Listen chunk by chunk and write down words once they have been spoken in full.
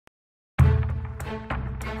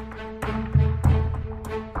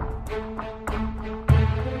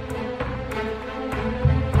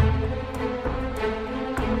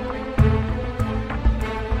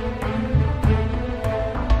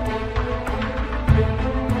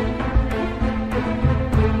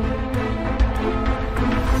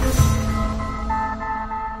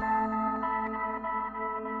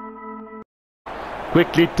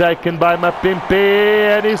Quickly taken by Mapimpi,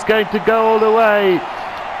 and he's going to go all the way.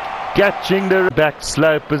 Catching the back,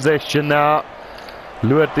 slow possession now.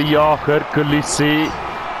 Lured the Jager, Kulisi.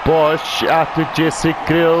 Bosch out to Jesse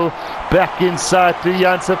Krill. Back inside to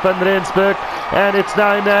Janse van Rensburg. And it's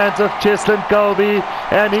now in the hands of Cheslin Colby.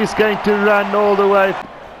 And he's going to run all the way.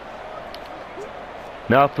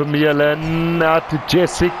 Now from Milan, out to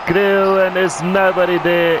Jesse Krill. And there's nobody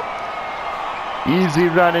there. Easy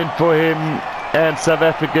running for him. And South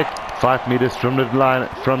Africa 5 meters from the line,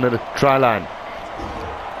 from the try line.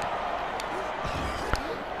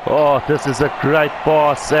 Oh, this is a great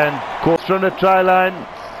pass and caught from the try line.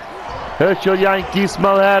 Herschel Yankees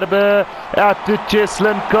Malherbe out to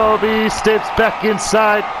Cheslin Colby, steps back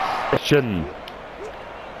inside.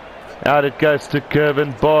 Out it goes to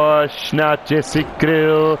Kervin Bosch, now Jesse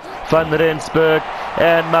Krill, Van Rensburg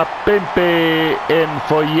and Mapimpi in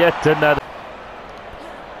for yet another.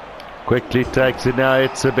 Quickly takes it now,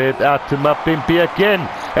 it's a bit out to Mapimpi again,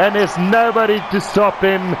 and there's nobody to stop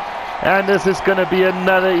him. And this is going to be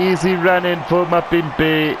another easy run in for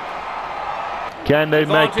Mapimpi. Can they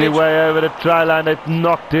make their way over the try line? They've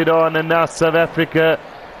knocked it on, and now South Africa,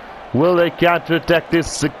 will they counter-attack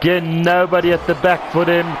this again? Nobody at the back for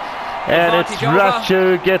them. And it's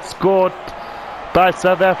Russia who gets caught by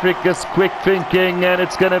South Africa's quick thinking, and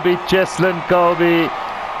it's going to be Cheslin Colby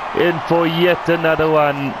in for yet another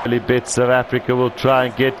one. I bet South Africa will try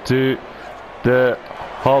and get to the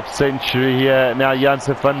half century here. Now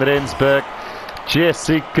Janse van Rensburg,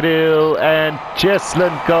 Jesse Krill and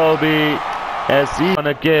Cheslin Colby as he on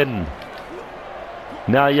again.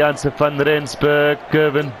 Now Janse van Rensburg,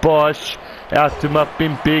 Kervin Bosch out to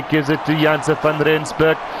Mapimpi, gives it to Janse van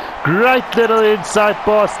Rensburg. Great little inside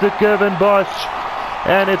pass to Kervin Bosch,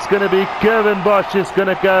 and it's going to be Kervin Bosch is going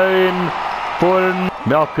to go in for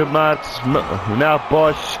Malcolm Marx. Now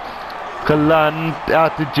Bosch, Geland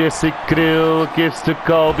out to Jesse Krill, gives to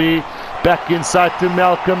Colby, back inside to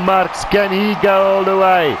Malcolm Marx. Can he go all the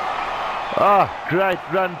way? Oh, great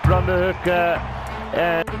run from the hooker.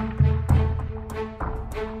 And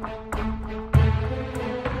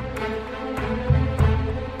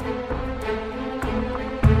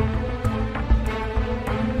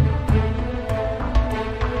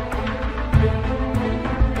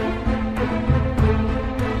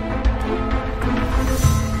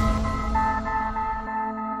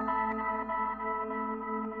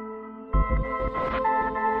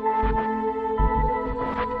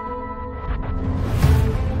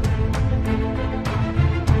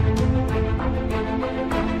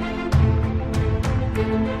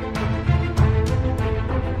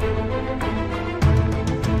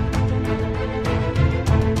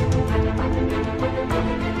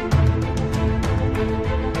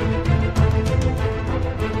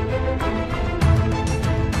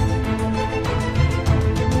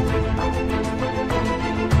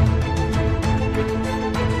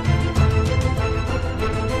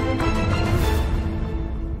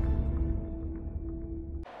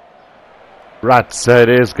right, so it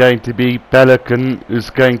is going to be Pelican who's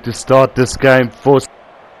going to start this game for.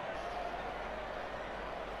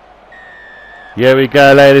 Here we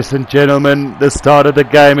go, ladies and gentlemen. The start of the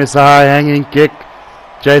game is a high hanging kick,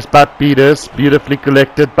 chased by Peters, beautifully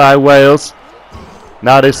collected by Wales.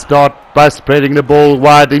 Now they start by spreading the ball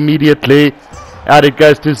wide immediately. Out it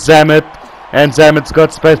goes to Zamet, and Zamet's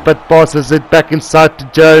got space but passes it back inside to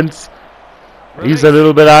Jones. He's a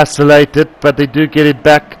little bit isolated, but they do get it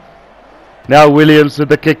back. Now Williams with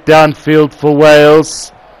the kick downfield for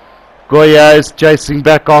Wales. Goya is chasing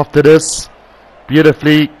back after this.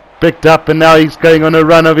 Beautifully picked up, and now he's going on a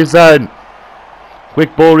run of his own.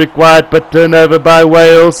 Quick ball required, but turnover by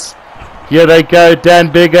Wales. Here they go,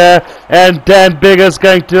 Dan Bigger, and Dan Bigger's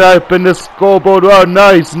going to open the scoreboard. Oh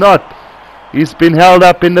no, he's not. He's been held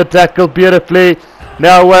up in the tackle beautifully.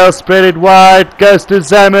 Now Wales spread it wide, goes to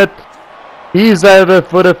Zamet. He's over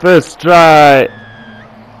for the first try.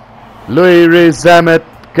 Louis Zamet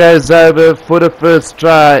goes over for the first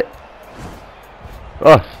try.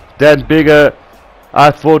 Oh, Dan Bigger,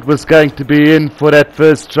 I thought was going to be in for that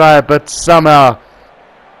first try, but somehow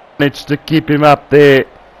managed to keep him up there.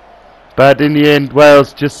 But in the end,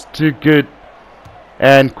 Wales just too good,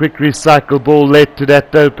 and quick recycle ball led to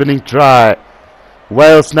that opening try.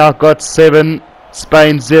 Wales now got 7,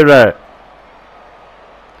 Spain 0.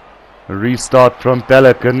 A restart from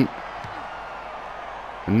Pelican.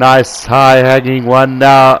 Nice high hanging one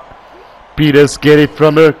now. Peters get it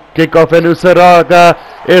from a kickoff, and Usaraga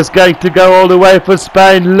is going to go all the way for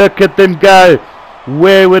Spain. Look at them go.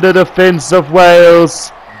 Where were the defence of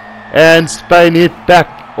Wales? And Spain hit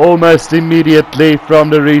back almost immediately from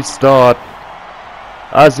the restart.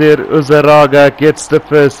 Azir Uzaraga gets the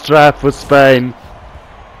first try for Spain.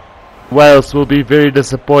 Wales will be very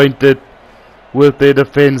disappointed with their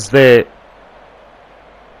defence there.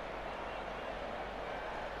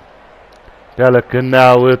 Pelican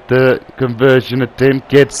now with the conversion attempt,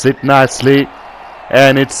 gets it nicely,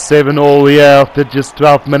 and it's 7-all here after just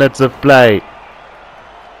 12 minutes of play.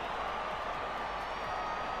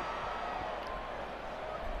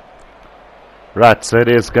 Right, so it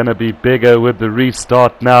is going to be bigger with the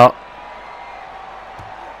restart now.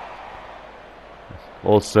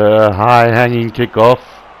 Also a high hanging kickoff.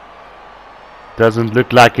 Doesn't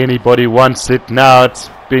look like anybody wants it now. It's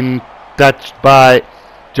been touched by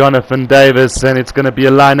Jonathan Davis, and it's going to be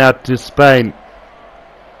a line out to Spain.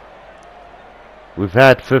 We've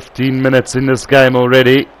had 15 minutes in this game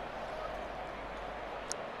already.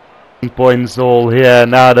 Points all here.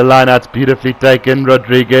 Now the line out's beautifully taken.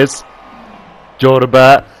 Rodriguez.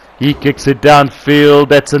 Jorba. He kicks it downfield.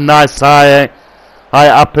 That's a nice high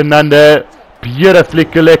up and under. Beautifully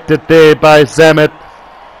collected there by Zamet.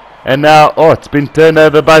 And now, it's been turned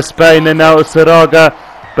over by Spain, and now Saraga,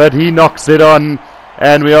 but he knocks it on,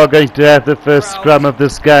 and we are going to have the first scrum of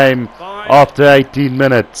this game after 18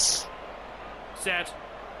 minutes. Set.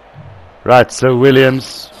 Right, so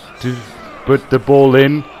Williams to put the ball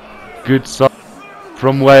in. Good shot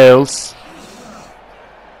from Wales.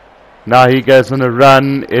 Now he goes on a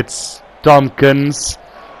run. It's Tompkins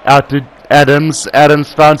out to Adams.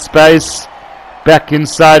 Adams found space. Back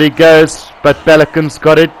inside he goes, but Pelican's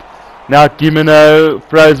got it. Now Gimeno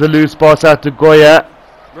throws a loose pass out to Goya.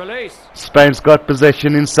 Release. Spain's got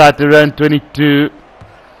possession inside their own 22.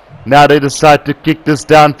 Now they decide to kick this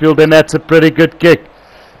downfield, and that's a pretty good kick.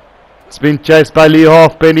 It's been chased by Lee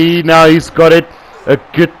Halfpenny. Now he's got it. A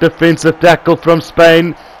good defensive tackle from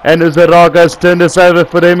Spain, and Uzaraga's turned this over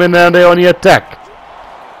for them, and now they're on the attack.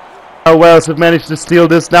 Now Wales have managed to steal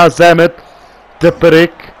this. Now Zamet,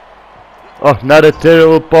 Tipperick. Not a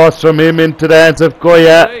terrible pass from him into the hands of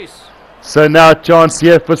Goya. Release. So now a chance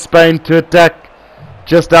here for Spain to attack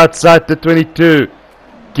just outside the 22.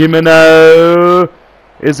 Gimeno,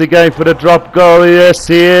 is he going for the drop goal? Yes,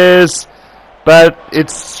 he is, but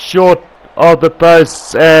it's short of the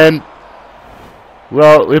posts, and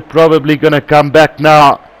well, we're probably going to come back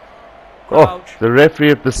now. The referee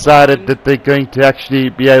have decided that they're going to actually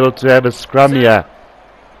be able to have a scrum here.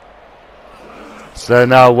 So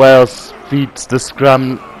now Wales feeds the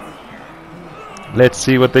scrum. Let's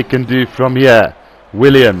see what they can do from here.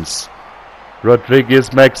 Williams.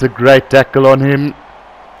 Rodriguez makes a great tackle on him.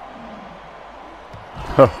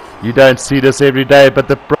 You don't see this every day, but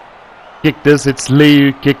the kicked this. It's Lee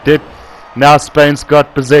who kicked it. Now Spain's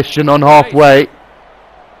got possession on halfway.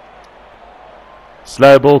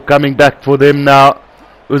 Slow ball coming back for them now.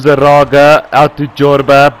 Uzaraga out to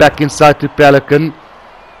Jorba. Back inside to Pelican.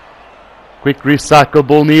 Quick recycle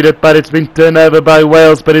ball needed, but it's been turned over by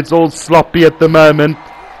Wales, but it's all sloppy at the moment.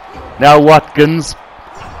 Now Watkins.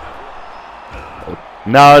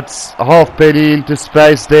 Now it's Halfpenny into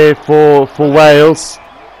space there for Wales.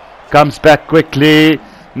 Comes back quickly.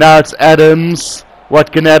 Now it's Adams.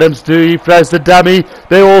 What can Adams do? He throws the dummy.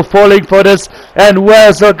 They're all falling for this, and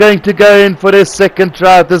Wales are going to go in for their second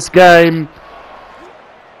try of this game.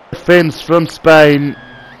 Defense from Spain,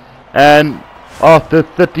 and after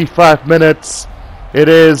 35 minutes, it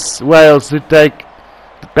is Wales who take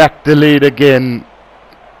back the lead again.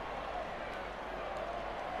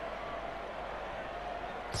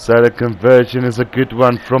 So the conversion is a good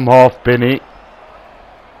one from Halfpenny.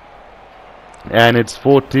 And it's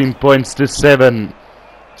 14 points to 7.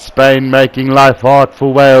 Spain making life hard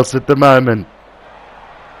for Wales at the moment.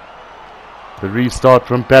 The restart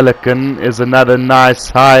from Pelican is another nice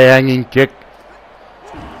high hanging kick.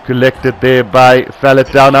 Collected there by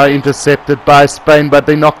Faletau, now intercepted by Spain, but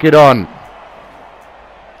they knock it on.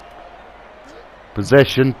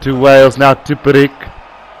 Possession to Wales, now Tipperick.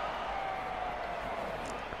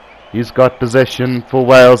 He's got possession for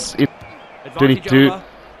Wales in 22.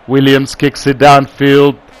 Williams kicks it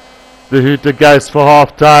downfield. The hooter goes for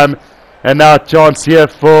half time, and now a chance here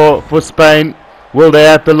for Spain. Will they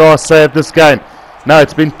have the last say of this game? Now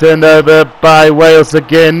it's been turned over by Wales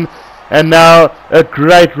again. And now a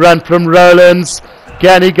great run from Rowlands.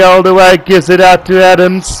 Can he go all the way? Gives it out to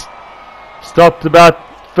Adams. Stopped about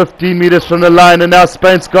 15 meters from the line, and now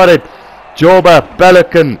Spain's got it. Jorba,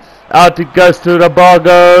 Pelican. Out it goes to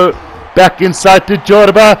Rabago. Back inside to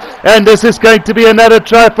Jorba. And this is going to be another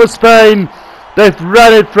try for Spain. They've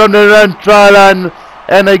run it from their own try line,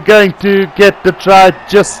 and they're going to get the try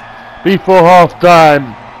just before half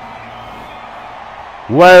time.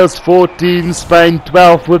 Wales 14, Spain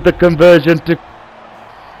 12 with the conversion to.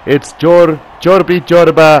 It's Jorbi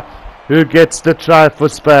Jorba who gets the try for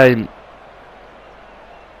Spain.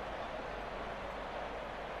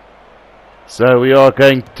 So we are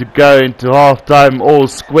going to go into half-time all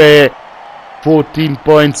square, 14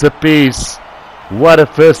 points apiece. What a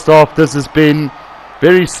first half this has been.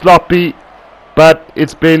 Very sloppy, but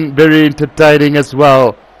it's been very entertaining as well.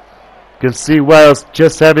 You can see Wales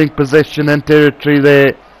just having possession and territory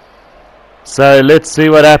there. So let's see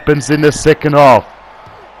what happens in the second half.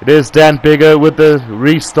 It is Dan Bigger with the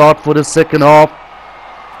restart for the second half.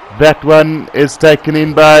 That one is taken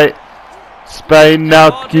in by Spain. Now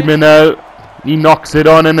Kimino, he knocks it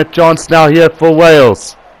on, and a chance now here for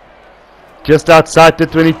Wales. Just outside the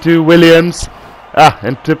 22, Williams.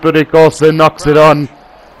 And Tupurik also knocks it on.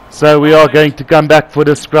 So we are going to come back for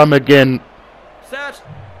the scrum again. Set.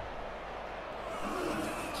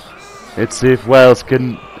 Let's see if Wales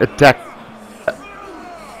can attack.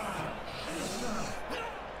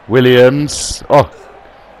 Williams.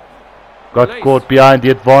 Got caught behind the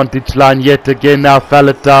advantage line yet again. Now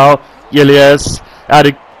Faletau. Ilias. Out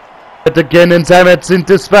it again, and Zamet's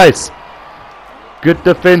into space. Good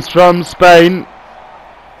defense from Spain.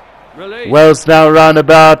 Release. Wales now around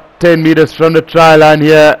about 10 meters from the try line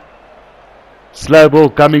here. Slow ball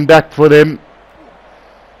coming back for them.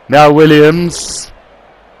 Now Williams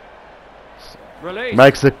Release.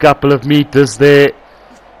 makes a couple of meters there.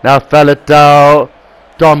 Now Faletau.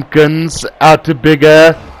 Tompkins out to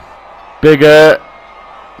Bigger. Bigger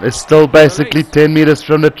is still basically 10 meters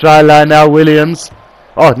from the try line. Now Williams.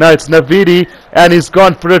 Oh no, it's Navidi, and he's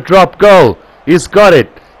gone for a drop goal. He's got it.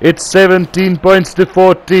 It's 17 points to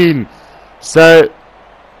 14. So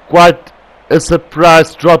quite a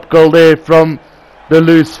surprise drop goal there from the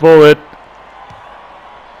loose forward.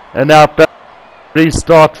 And now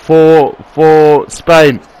restart for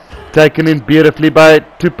Spain. Taken in beautifully by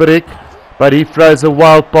Tupurik, but he throws a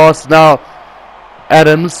wild pass. Now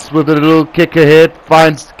Adams with a little kick ahead,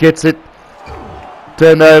 gets it.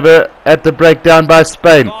 Turnover at the breakdown by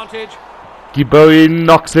Spain. Advantage. Giboe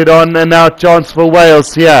knocks it on, and now chance for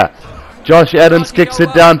Wales here. Josh Adams kicks it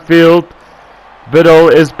downfield. Biddle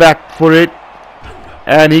is back for it,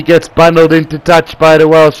 and he gets bundled into touch by the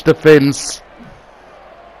Welsh defence.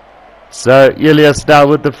 So Ilias now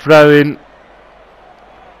with the throw in.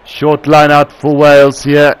 Short line out for Wales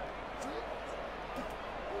here.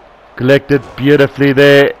 Collected beautifully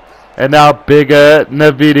there, and now Bigger,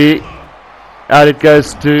 Navidi. Out it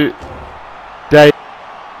goes to Dave,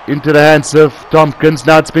 into the hands of Tompkins.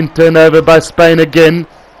 Now it's been turned over by Spain again.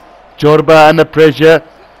 Jorba under pressure.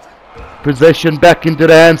 Possession back into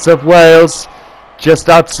the hands of Wales. Just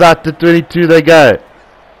outside the 22 they go.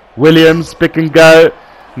 Williams pick and go.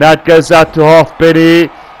 Now it goes out to halfpenny.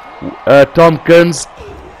 Tompkins.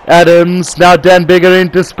 Adams. Now Dan Bigger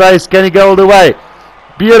into space. Can he go all the way?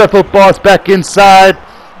 Beautiful pass back inside.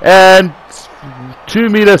 And 2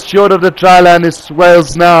 meters short of the try line is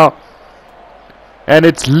Wales now. And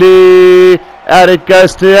it's Lee. Out it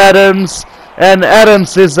goes to Adams. And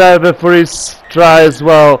Adams is over for his try as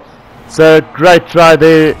well. So great try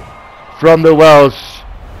there from the Welsh.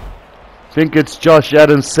 I think it's Josh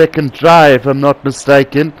Adams' second try if I'm not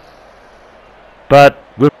mistaken. But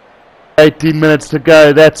with 18 minutes to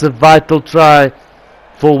go, that's a vital try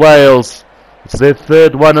for Wales. It's their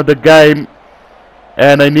third one of the game.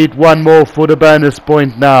 And they need one more for the bonus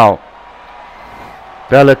point now.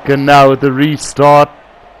 Pelican now with the restart.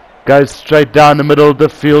 Goes straight down the middle of the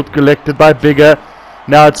field, collected by Bigger.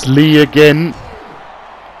 Now it's Lee again.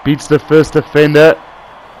 Beats the first defender.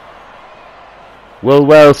 Will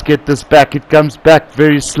Wales get this back? It comes back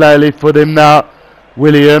very slowly for them now.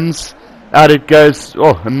 Williams. Out it goes.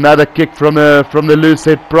 Oh, another kick from the loose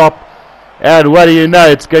head prop. And what do you know?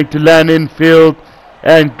 It's going to land in field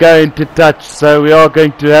and go into touch. So we are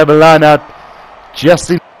going to have a line out just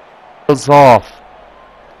in Wales half.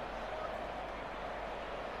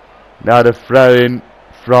 Now the throw in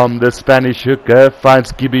from the Spanish hooker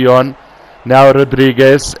finds Gibeon. Now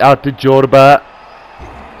Rodriguez out to Jorba.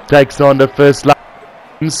 Takes on the first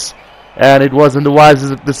lines. And it wasn't the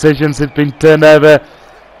wisest of decisions. It's been turned over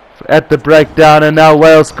at the breakdown. And now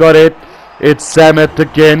Wales got it. It's Samet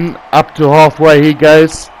again. Up to halfway he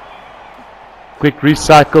goes. Quick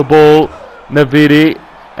recycle ball. Navidi.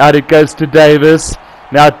 Out it goes to Davis.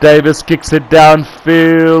 Now Davis kicks it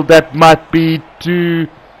downfield. That might be too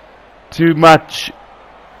much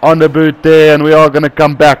on the boot there, and we are going to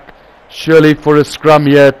come back surely for a scrum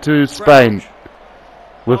here to Spain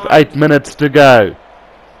with 8 minutes to go.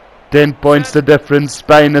 10 points the difference.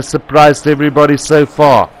 Spain has surprised everybody so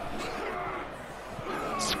far.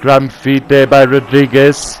 Scrum feed there by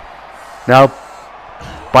Rodriguez. Now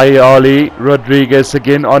by Ali Rodriguez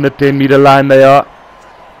again on the 10-meter line. They are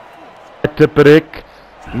Tipperik.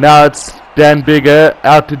 Now it's Dan Bigger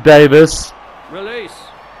out to Davis. Release.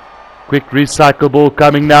 Quick recycle ball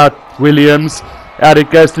coming now. Williams. Out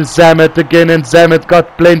it goes to Zamet again, and Zamet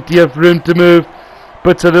got plenty of room to move.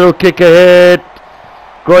 Puts a little kick ahead.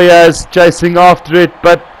 Goya is chasing after it,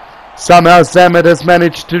 but somehow Zamet has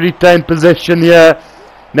managed to retain possession here.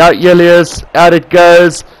 Now Elias, out it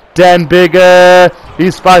goes. Dan Bigger,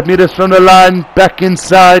 he's 5 meters from the line, back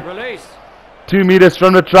inside. Release. 2 meters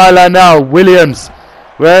from the try line now. Williams.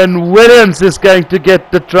 When Williams is going to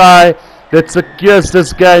get the try that secures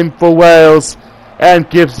this game for Wales and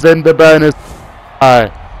gives them the bonus.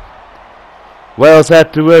 Wales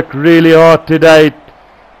had to work really hard today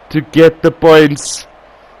to get the points.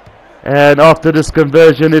 And after this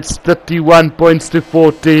conversion, it's 31 points to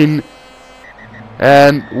 14.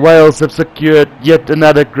 And Wales have secured yet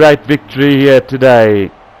another great victory here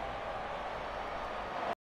today.